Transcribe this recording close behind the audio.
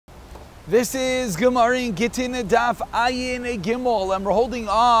This is Gemara in Gittin Daf Ayin Gimel, and we're holding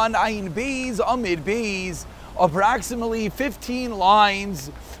on Ayin Beis Amid Beis, approximately 15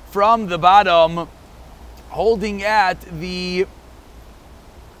 lines from the bottom, holding at the,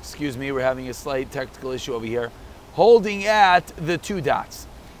 excuse me, we're having a slight technical issue over here, holding at the two dots.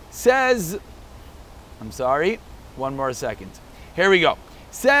 Says, I'm sorry, one more second. Here we go.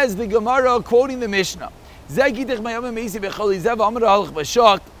 Says the Gemara, quoting the Mishnah,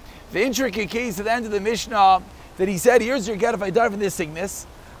 the intricate case at the end of the Mishnah that he said, here's your get if I die from this sickness.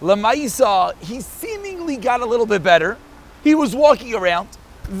 Lamaisa, he seemingly got a little bit better. He was walking around.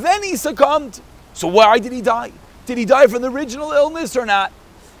 Then he succumbed. So why did he die? Did he die from the original illness or not?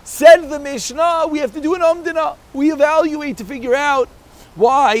 Said the Mishnah, we have to do an umdana. We evaluate to figure out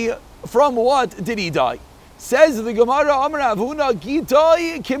why, from what did he die. Says the Gemara, Amar Avuna,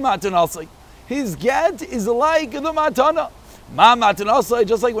 Gitai Kimatanasai. His get is like the matana. Ma matanasai,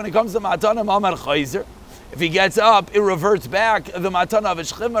 just like when it comes to matana, Mamar Chayzer. If he gets up, it reverts back the matana of a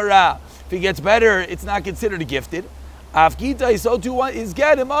shchimara. If he gets better, it's not considered gifted. Afgitai, so too is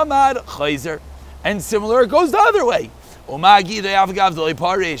get him Mamar Chayzer. And similar, it goes the other way. By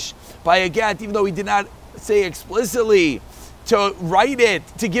a get, even though he did not say explicitly to write it,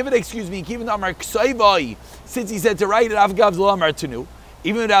 to give it, excuse me, even since he said to write it, Avgav Amar Tanu,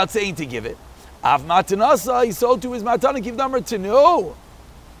 even without saying to give it. Av matanasa, he sold to his matana, give number to know.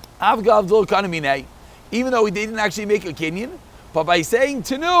 Avgav lo kanamine, even though he didn't actually make a kinyan, but by saying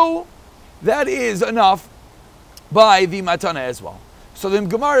to know, that is enough by the matana as well. So the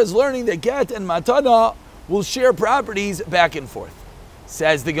Gemara is learning that get and matana will share properties back and forth.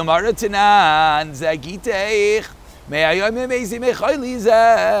 Says the Gemara, Tanan zagiteich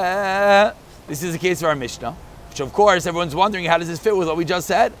this is the case of our Mishnah, which of course everyone's wondering, how does this fit with what we just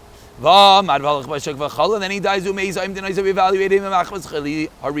said? And then he dies. We evaluate him.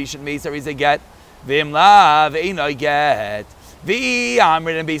 Harishan Mesa is a get. Vimla ve'inoi get.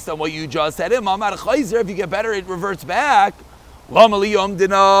 And based on what you just said, if you get better, it reverts back. Why do you have to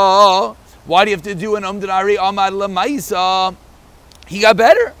do an umdinari amad lamaisa? He got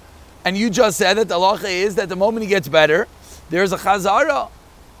better, and you just said that the halacha is that the moment he gets better, there's a chazara.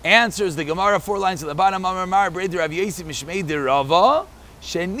 Answers the Gemara 4 lines at the bottom. Amar Mar Breder Rav Yosef Mishmei de Rava.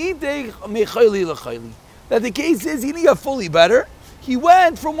 That the case is he didn't get fully better. He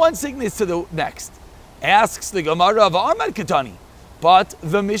went from one sickness to the next. Asks the Gemara of Ahmad Katani, but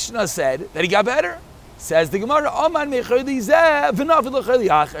the Mishnah said that he got better. Says the Gemara,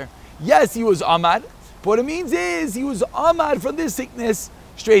 yes, he was Ahmad. But what it means is he was Ahmad from this sickness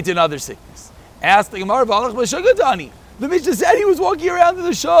straight to another sickness. Ask the Gemara, the Mishnah said he was walking around in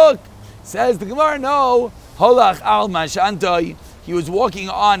the shuk. Says the Gemara, no. Holach al mashantai. He was walking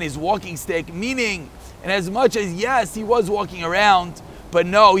on his walking stick, meaning, and as much as yes, he was walking around, but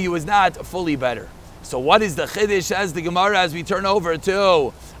no, he was not fully better. So what is the chiddush as the Gemara as we turn over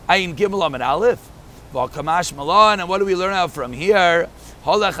to Ayin Gimel Amid Aleph? V'kamash Malan, and what do we learn out from here?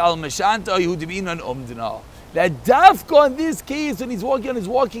 Holach al mashanta yudibinan umdina. That dafka in this case, when he's walking on his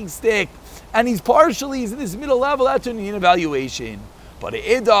walking stick, and he's in this middle level, that's an evaluation. But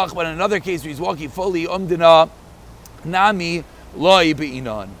idach, but in another case where he's walking fully umdina, nami loy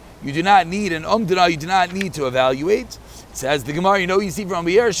be'inon. You do not need an umdana, you do not need to evaluate. It says the Gemara, you see from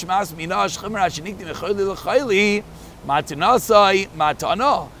here, Shmas Minash Chimra Shenikti Mechayli L'chayli Matanasai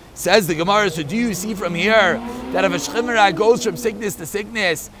Matana. Says the Gemara, so do you see from here that if a Shchimra goes from sickness to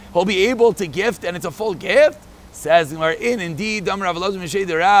sickness, he'll be able to gift and it's a full gift? Says the Gemara, indeed, Damar Avalaz Meshei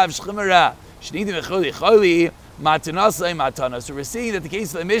Derav Shchimra Shenikti Mechayli L'chayli Matanasai Matana. So we're seeing that the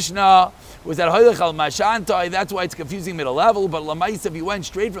case of the Mishnah was that Hoylech al Mashantai, that's why it's confusing middle level, but Lamais, if you went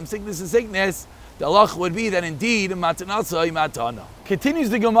straight from sickness to sickness, the halach would be that indeed Matanasai Matana. Continues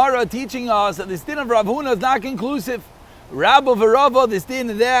the Gemara teaching us that this din of Rav Huna is not conclusive. Rabba v'Rava, this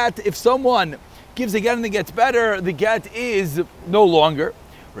din that if someone gives a get and it gets better, the get is no longer.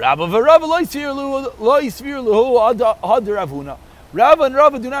 Rabba v'Rava lo yisvir luhu had Rav Huna. Rabba and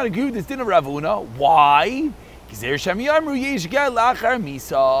Rava do not agree with this din of Rav Huna. Why?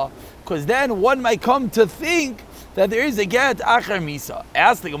 Because then one might come to think that there is a get achar misa.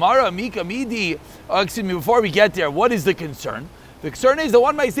 Ask the Gemara, Mika Midi, excuse me, before we get there, what is the concern? The concern is that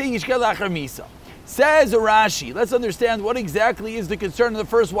one might say yishkel achar misa. Says Rashi, let's understand what exactly is the concern in the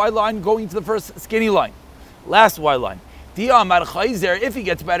first wide line going to the first skinny line. Last wide line. If he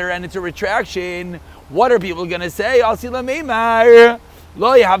gets better and it's a retraction, what are people going to say? Lo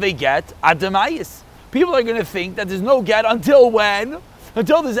you have a get adamayis. People are going to think that there's no get until when?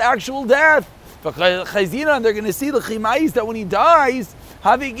 Until there's actual death. And they're going to see the chimais that when he dies,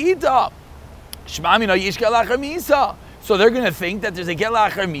 having ita. So they're going to think that there's a get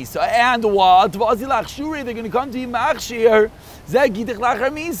lachar misa, and what? They're going to come to you machshir, zegitich lachar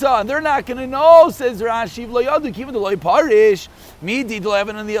misa, and they're not going to know. Says Rashi, v'lo yadu kiven deloy parish, midi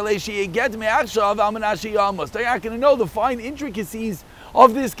d'leven on the aleshi get me'achshav almanashi yamos. They're not going to know the fine intricacies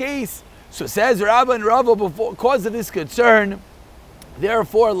of this case. So says Rabba and Rava, because of this concern,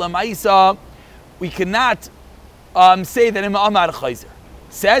 therefore lamaisa, we cannot say that im amar chayzer.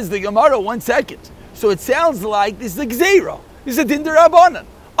 Says the Gemara, 1 second. So it sounds like this is a gzeira. This is a din derabanan.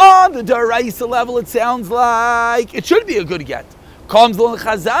 On the daraisa level, it sounds like it should be a good get. Comes the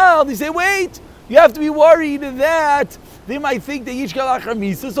Chazal, they say, wait, you have to be worried that they might think that yish galachar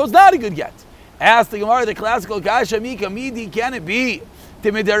misa, so it's not a good get. Ask the Gemara, the classical kasha mika midi, can it be?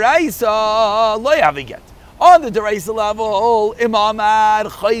 Timidaraisa, lo have a get. On the daraisa level, imamad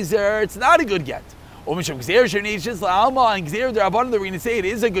chayzer, it's not a good get. And Gzeir Derabanan, they're going to say it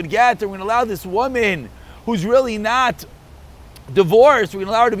is a good get. They're going to allow this woman who's really not divorced, we're going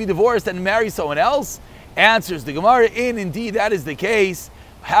to allow her to be divorced and marry someone else. Answers the Gemara, indeed that is the case.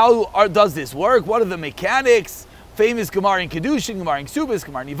 How does this work? What are the mechanics? Famous Gemara in Kedushin, Gemara in Ksubis,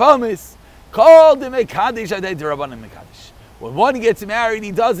 Gemara in Yivamis. Called the Mekadesh Adei Derabanan Mekadesh. When one gets married,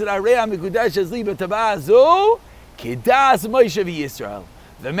 he does it Areya Mekudesh as Liba Tabazu Kedas Moshe Yisrael.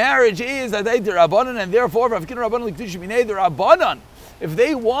 The marriage is Adai Derabanan, and therefore, the Rabbanan, if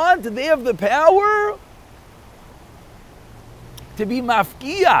they want, they have the power to be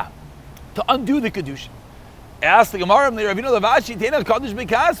mafkiya, to undo the Kedushin. Ask the Gemara,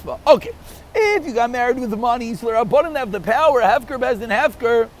 okay, if you got married with the money, so the Rabbanan have the power, Hefker, Bezdin,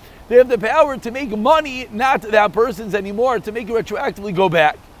 Hefker, they have the power to make money, not that person's anymore, to make it retroactively go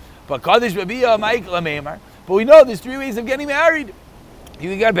back. But we know there's 3 ways of getting married.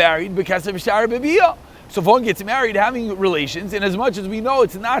 You get married because of Shara Bebiyah. So if one gets married having relations, and as much as we know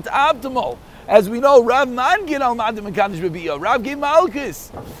it's not optimal, as we know, Rav Man get al Madim and Kaddish Bebiyah, Rav gave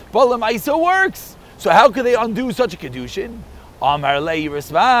Malchus, but Lamaisa works. So how could they undo such a Kedushin? Amar Lei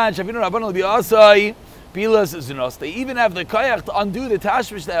Yirasman, Shavinu Rabban L'Bi'asai, Bilas Zunos. They even have the Kayach to undo the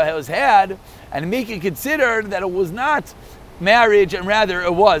Tashmish that was had and make it considered that it was not marriage and rather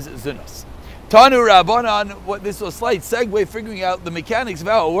it was Zunos. Tanu Rabbanan, what this was a slight segue, figuring out the mechanics of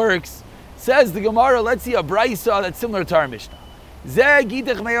how it works. Says the Gemara, let's see a brisa that's similar to our Mishnah. So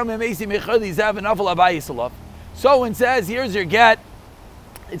when it says, here's your get,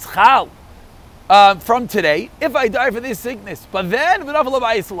 it's chal from today, if I die from this sickness. But then,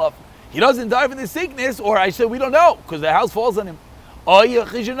 he doesn't die from this sickness, or I said, we don't know, because the house falls on him. What's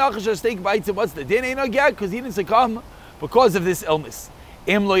the din? Ain't no get, because he didn't succumb because of this illness.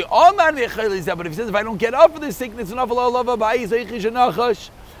 But if he says, if I don't get up for this sickness, and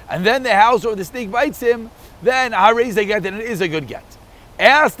then the house or the snake bites him, then harez they get, and it is a good get.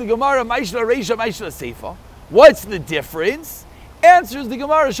 Ask the Gemara, Maishla Reisha, Maishla Seifa. What's the difference? Answers the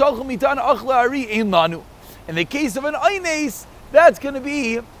Gemara, Shalchum Mitan Achla Ari Ein Lanu. In the case of an Eines, that's going to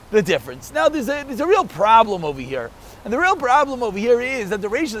be the difference. Now there's a real problem over here. And the real problem over here is that the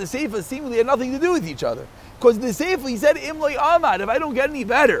Reisha and the Seifa seemingly had nothing to do with each other. Because the Seifa, he said, Imloi Amad, if I don't get any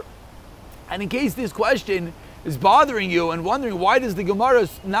better. And in case this question is bothering you and wondering why does the Gemara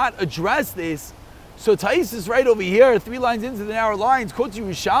not address this, so Taisus right over here, 3 lines into the narrow lines, quotes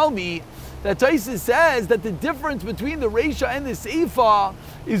Yerushalmi, that Taisus says that the difference between the Reisha and the Seifa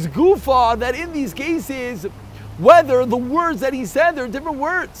is Gufa, that in these cases, whether the words that he said, they're different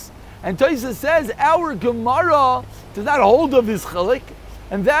words. And Taisus says, our Gemara does not hold of this chalik,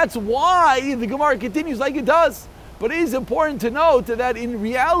 and that's why the Gemara continues like it does. But it is important to note that in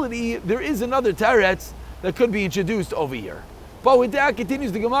reality, there is another teretz that could be introduced over here. But with that,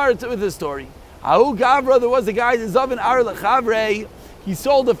 continues the Gemara with the story. Ahu Gavra, there was a guy, Zavan Ar Lechavre, he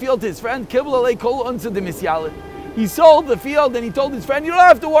sold the field to his friend, Kibbul Alei Kol Unsa de Misyalin. He sold the field and he told his friend, you don't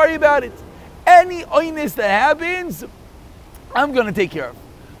have to worry about it. Any oinus that happens, I'm going to take care of.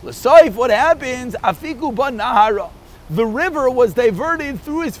 L'saif, what happens? Afiku Ban Nahara. The river was diverted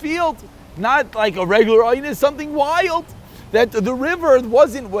through his field. Not like a regular oinus, something wild. That the river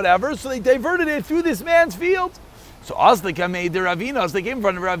wasn't whatever, so they diverted it through this man's field. So Aslika made the Ravina, as they came in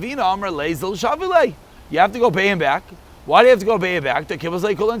front of Ravina, Amr Lezel Shavilei. You have to go pay him back. Why do you have to go pay him back? The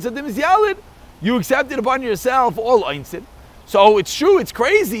Kibbutz Kol Einsid Misyalid. You accepted upon yourself all Einsid. So it's true, it's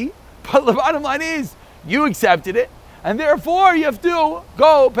crazy, but the bottom line is, you accepted it, and therefore you have to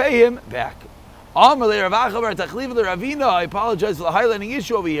go pay him back. Amr Le Ravacha Bar Tachliva the Ravina, I apologize for the highlighting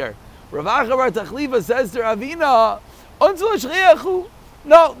issue over here. Ravacha Bar Tachliva says to Ravina,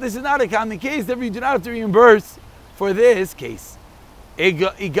 no, this is not a common case, therefore you do not have to reimburse for this case. So we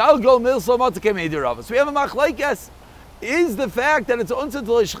have a machlekes. Is the fact that it's unsa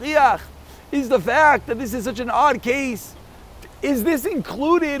to l'shchiach, is the fact that this is such an odd case. Is this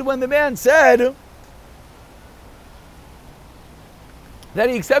included when the man said that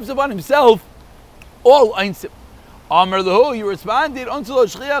he accepts upon himself all einsim? Amar lahu, you responded, until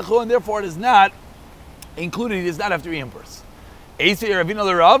shchiachu, and therefore it is not included. He does not have to reimburse. Eisei Ravina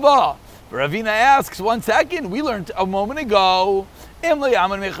l'Rava. Ravina asks, 1 second, we learned a moment ago. So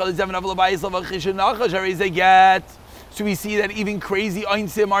we see that even crazy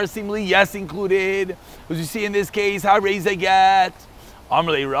einsim are seemingly yes included. As you see in this case, how raise a get? What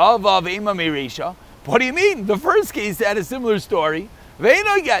do you mean? The first case had a similar story.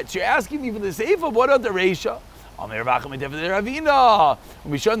 You're asking me for the seifa. What about the reisha?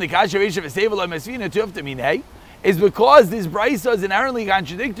 Is because this brisa is inherently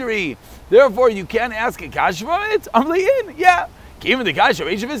contradictory. Therefore, you can't ask a kasha from it. Yeah. Even the kasha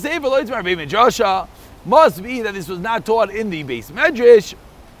must be that this was not taught in the base medrash,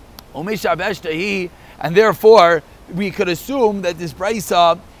 and therefore we could assume that this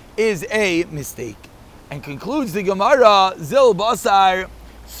brisa is a mistake. And concludes the Gemara, zil basar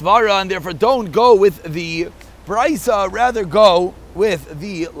svara, and therefore don't go with the brisa, rather go with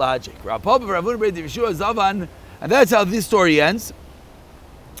the logic. And that's how this story ends.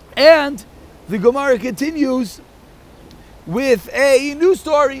 And the Gemara continues with a new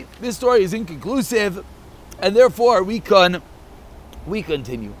story. This story is inconclusive, and therefore we continue. In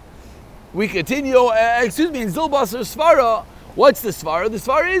Zilbasar Svara, what's the Svara? The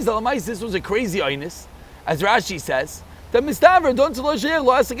Svara is that this was a crazy einus, as Rashi says. That Mistaver don't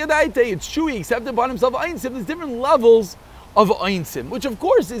it's true he accepted upon himself einsim. There's different levels of einsim, which of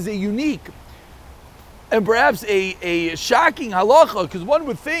course is a unique and perhaps a shocking halacha, because one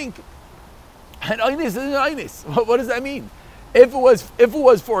would think an einus is an einus. What does that mean? If it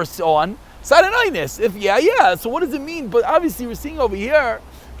was for a son, it's not an einus. If yeah. So what does it mean? But obviously we're seeing over here,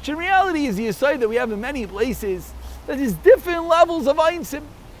 which in reality is the aside that we have in many places, that there's different levels of einsim.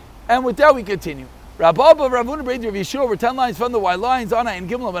 And with that we continue. Rabba Ravuna Brady of Yeshua, over 10 lines from the white lines, Ana and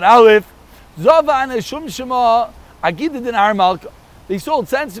Gimel and Aleph, Zava and Shum Shema, Agida the Nahar Malka. They sold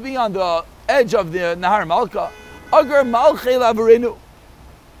sensibly on the edge of the Nahar Malka. Agar Malche Lavarinu.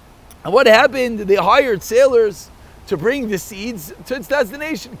 And what happened? They hired sailors to bring the seeds to its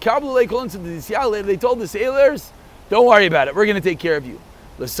destination. They told the sailors, don't worry about it, we're going to take care of you.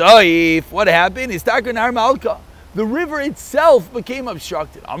 L'saif, what happened? Istakar Nahar Malka. The river itself became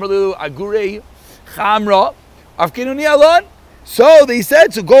obstructed. Amrlu Agure Chamra Afkinuni Alon. So they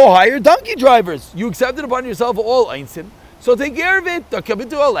said, so go hire donkey drivers. You accepted upon yourself all einsim, so take care of it. Because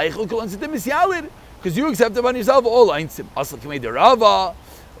you accepted upon yourself all einsim.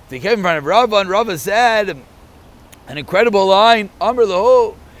 They came in front of Rava, and Rava said an incredible line. Amr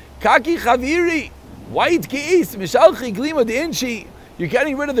Lahu, Kaki Chaviri, white geese, Mishalchi Glima de Inchi. You're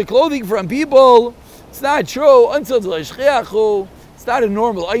getting rid of the clothing from people. It's not true. It's not a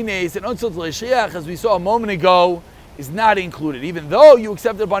normal eines, and as we saw a moment ago, is not included. Even though you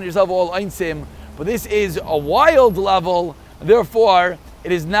accepted upon yourself all einsim, but this is a wild level, therefore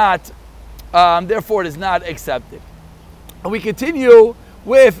it is not. Therefore, it is not accepted. And we continue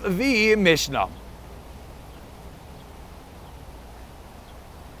with the Mishnah.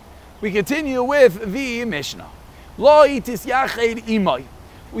 We continue with the Mishnah. Lo itis yached imay.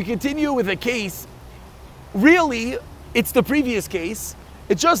 We continue with a case. Really, it's the previous case.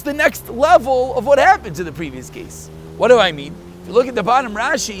 It's just the next level of what happened to the previous case. What do I mean? If you look at the bottom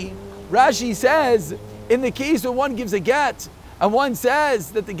Rashi, Rashi says, in the case where one gives a get, and one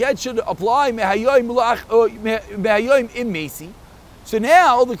says that the get should apply mehayoim im mesi. So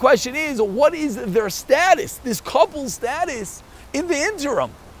now the question is, what is their status, this couple's status in the interim?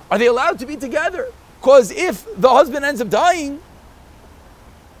 Are they allowed to be together? Because if the husband ends up dying,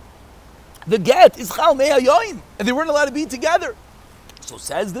 the get is chal mehayoim, and they weren't allowed to be together. So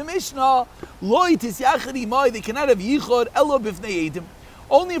says the Mishnah, Loi tis yachad imay, they cannot have yichud elo bifnei edim,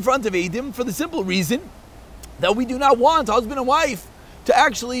 only in front of edim, for the simple reason that we do not want husband and wife to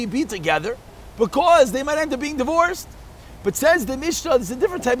actually be together, because they might end up being divorced. But says the Mishnah, this is a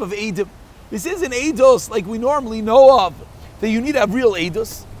different type of edim. This isn't eidos like we normally know of, that you need to have real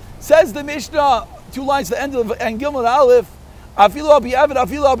eidos. Says the Mishnah, 2 lines to the end of Gimel Aleph, afilu abi avid,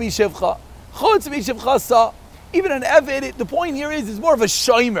 afilu abi shivcha, chutz mi shivcha sa. Even an Evid, the point here is more of a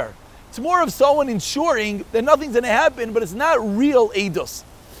shomer. It's more of someone ensuring that nothing's going to happen, but it's not real eidos.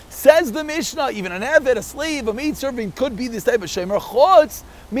 Says the Mishnah, even an Evid, a slave, a maidservant could be this type of shomer. Chutz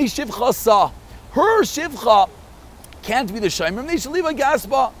mi shivcha sa. Her shivcha can't be the shomer. They should leave a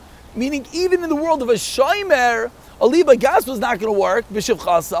gaspa. Meaning, even in the world of a shomer, a liba gaspa is not going to work,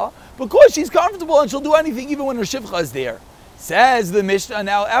 b'shivcha sa, because she's comfortable and she'll do anything even when her shivcha is there. Says the Mishnah,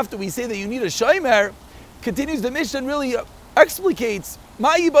 now after we say that you need a shomer, continues the Mishnah and really explicates,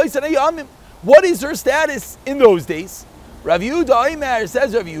 what is her status in those days? Rav Yehuda Omer,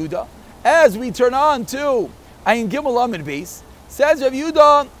 says Rav Yehuda, as we turn on to Ayin Gimel Amid base, says Rav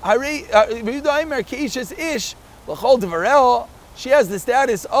Yehuda Omer Keishes Ish, L'chol Devarel, she has the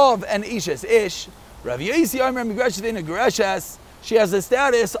status of an Ishes Ish. Rav Yosi Omer Migreshes in a Gereshes, she has the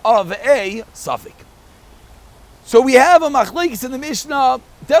status of a Suffolk. So we have a machlekes in the Mishnah.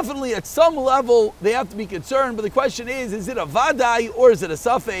 Definitely at some level they have to be concerned, but the question is it a vadai or is it a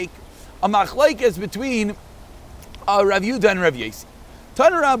safek? A machlekes between Rav Yehuda and Rav Yosi.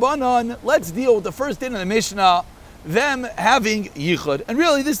 Tana Rabbanan, let's deal with the first din of the Mishnah, them having yichud. And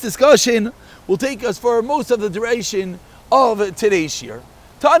really this discussion will take us for most of the duration of today's year.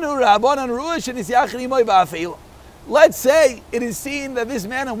 Tanu Rabbanan Ruach and Isyachri Moy Ba'afil. Let's say it is seen that this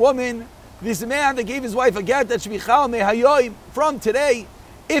man and woman, this man that gave his wife a get, that should be chal mehayoim from today,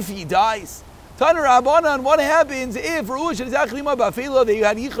 if he dies. Tanu Rabbanan, what happens if Ruach and Isyachri Moy Ba'afil, they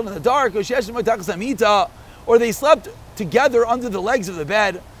had yichud in the dark, or Shesh Moy Tachas Amita, or they slept together under the legs of the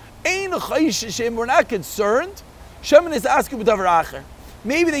bed? Ein chayishishim, we're not concerned. Shemin is asking with davar acher.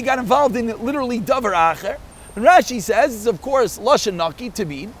 Maybe they got involved in literally davar acher. And Rashi says, it's of course lashon naki to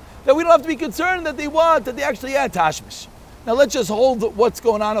mean that we don't have to be concerned that they actually had tashmish. Now let's just hold what's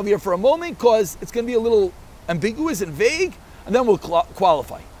going on over here for a moment, because it's going to be a little ambiguous and vague, and then we'll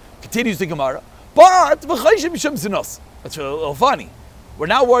qualify. Continues the Gemara. But v'chayshim b'shem zinos. That's a little funny. We're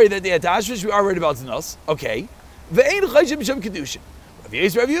not worried that they had tashmish. We are worried about zinos. Okay. Ve'ein chayshim b'shem kedushin. Rav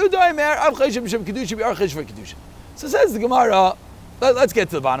Yehuda Omer, av chayshim b'shem kedushin. We are chayshim for kedushin. So says the Gemara. Let's get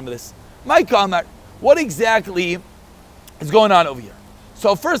to the bottom of this. My comment. What exactly is going on over here?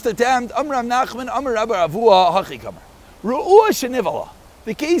 So first attempt, Amram Nachman, Amar Rabba Ravua, Hachi Kamar. Ru'ua Shenivala.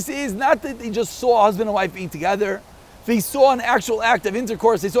 The case is not that they just saw husband and wife being together. They saw an actual act of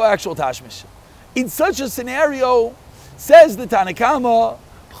intercourse. They saw actual tashmish. In such a scenario, says the Tanakama,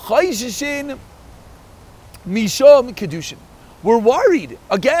 Chayshishin Mishom Kedushin. We're worried.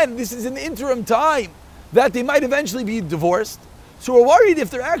 Again, this is an interim time that they might eventually be divorced. So we're worried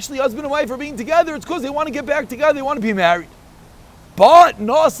if they're actually husband and wife are being together, it's because they want to get back together, they want to be married. But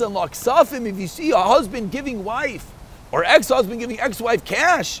Nas and Laksafim, if you see a husband giving wife, or ex-husband giving ex-wife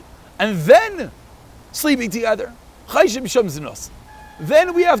cash, and then sleeping together,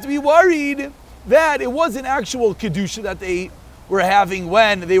 then we have to be worried that it wasn't actual kedusha that they were having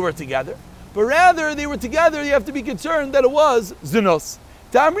when they were together, but rather they were together, you have to be concerned that it was zinos.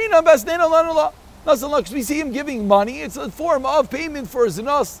 Because we see him giving money, it's a form of payment for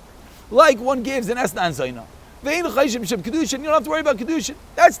zinos, like one gives an esnan zayna. You don't have to worry about kedushin.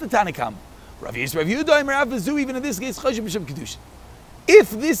 That's the Tanakam. Rav Yehuda, even in this case, kedushin. If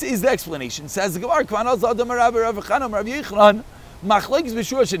this is the explanation, says the Gemara, Rabbi Rav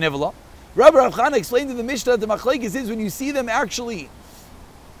Chana explained in the Mishnah that the machlekes is when you see them actually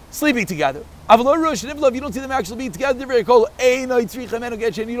sleeping together. If you don't see them actually being together,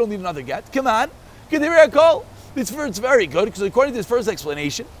 you don't need another get. Come on. It's very good, because according to this first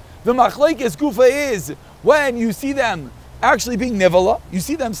explanation, the machlekes gufa is when you see them actually being nivala, you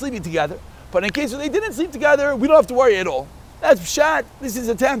see them sleeping together. But in case where they didn't sleep together, we don't have to worry at all. That's pshat. This is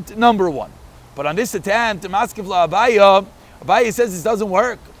attempt number one. But on this attempt, Abaya says this doesn't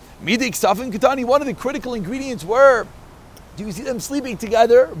work. Midik Safin Katani, one of the critical ingredients were, do you see them sleeping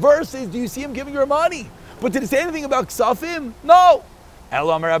together versus do you see him giving her money? But did it say anything about Ksafim? No.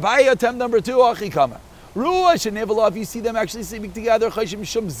 Elamar Abaya, attempt number two, Achikama. Ruach and Nevala, if you see them actually sleeping together, Chayshim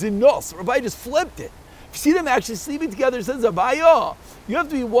Shum Zinos. Rabbi just flipped it. If you see them actually sleeping together, it says Abaya, you have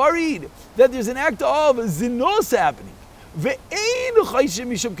to be worried that there's an act of Zinos happening. Ve'ein Chayshim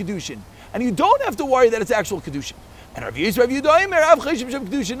Mishum Kedushin. And you don't have to worry that it's actual Kedushin. And Rav Yehuda Omer, Av Chayshim Mishum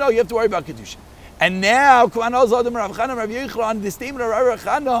Kedushin. No, you have to worry about Kedushin. And now, the statement of Rav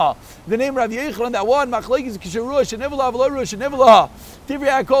Chana, the name Rav Yechlan, that one, Machlekes Kisharuah, Shenevala, V'lo Shenevala, Tivri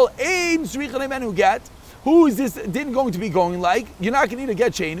Akol, Ein Sricha Nemen who get. Who is this din going to be going like? You're not going to need a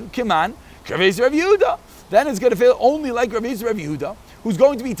get Shenu. Come on. Rav Yehuda. Then it's going to feel only like Rav Yehuda, who's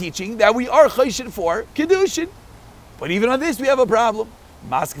going to be teaching that we are Chayshin for Kedushin. But even on this, we have a problem.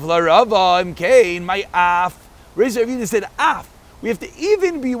 Maskevla Rava, Mkain, my Af. Rav Yehuda said Af. We have to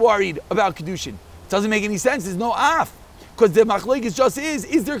even be worried about Kedushin. Doesn't make any sense. There's no af. Because the machlekes just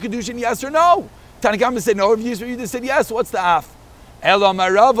is there Kedushin, yes or no? Tanakama said no, Rav Yehuda said yes, what's the af? Ela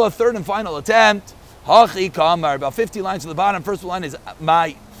Marava, third and final attempt. Hachi Kamar, about 50 lines to the bottom. First line is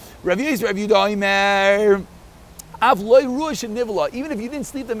my. Rav Yehuda Omer, Av loy ruach and nivla. Even if you didn't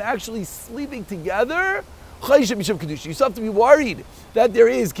sleep them actually sleeping together, Chayshim Mishum Kedushin. You still have to be worried that there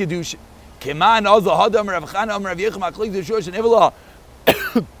is Kedushin. Keman also Hadam Rav Chana Rav Yechim Aklik the Shor Shenivla.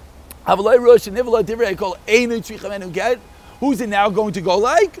 Avalei Rosh Shenivla Divrei Kol Einu Tzrichamenu Get. Who's it now going to go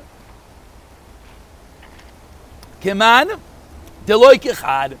like? Keman Deloy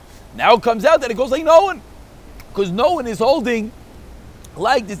Kechad. Now it comes out that it goes like no one, because no one is holding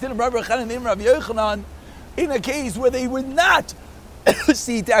like this din of Rav Chana and Rav Yochanan in a case where they would not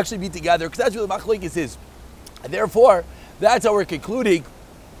see to actually be together, because that's what the machlokes is. And therefore, that's how we're concluding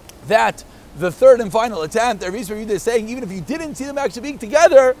that the third and final attempt, Rav Yisrael is saying, even if you didn't see them actually being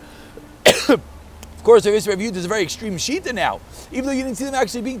together, of course, Rav Yisrael is a very extreme shita now. Even though you didn't see them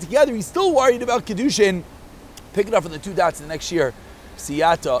actually being together, he's still worried about Kedushin. Pick it up from the 2 dots in the next year.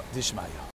 Siyata Dishmaya.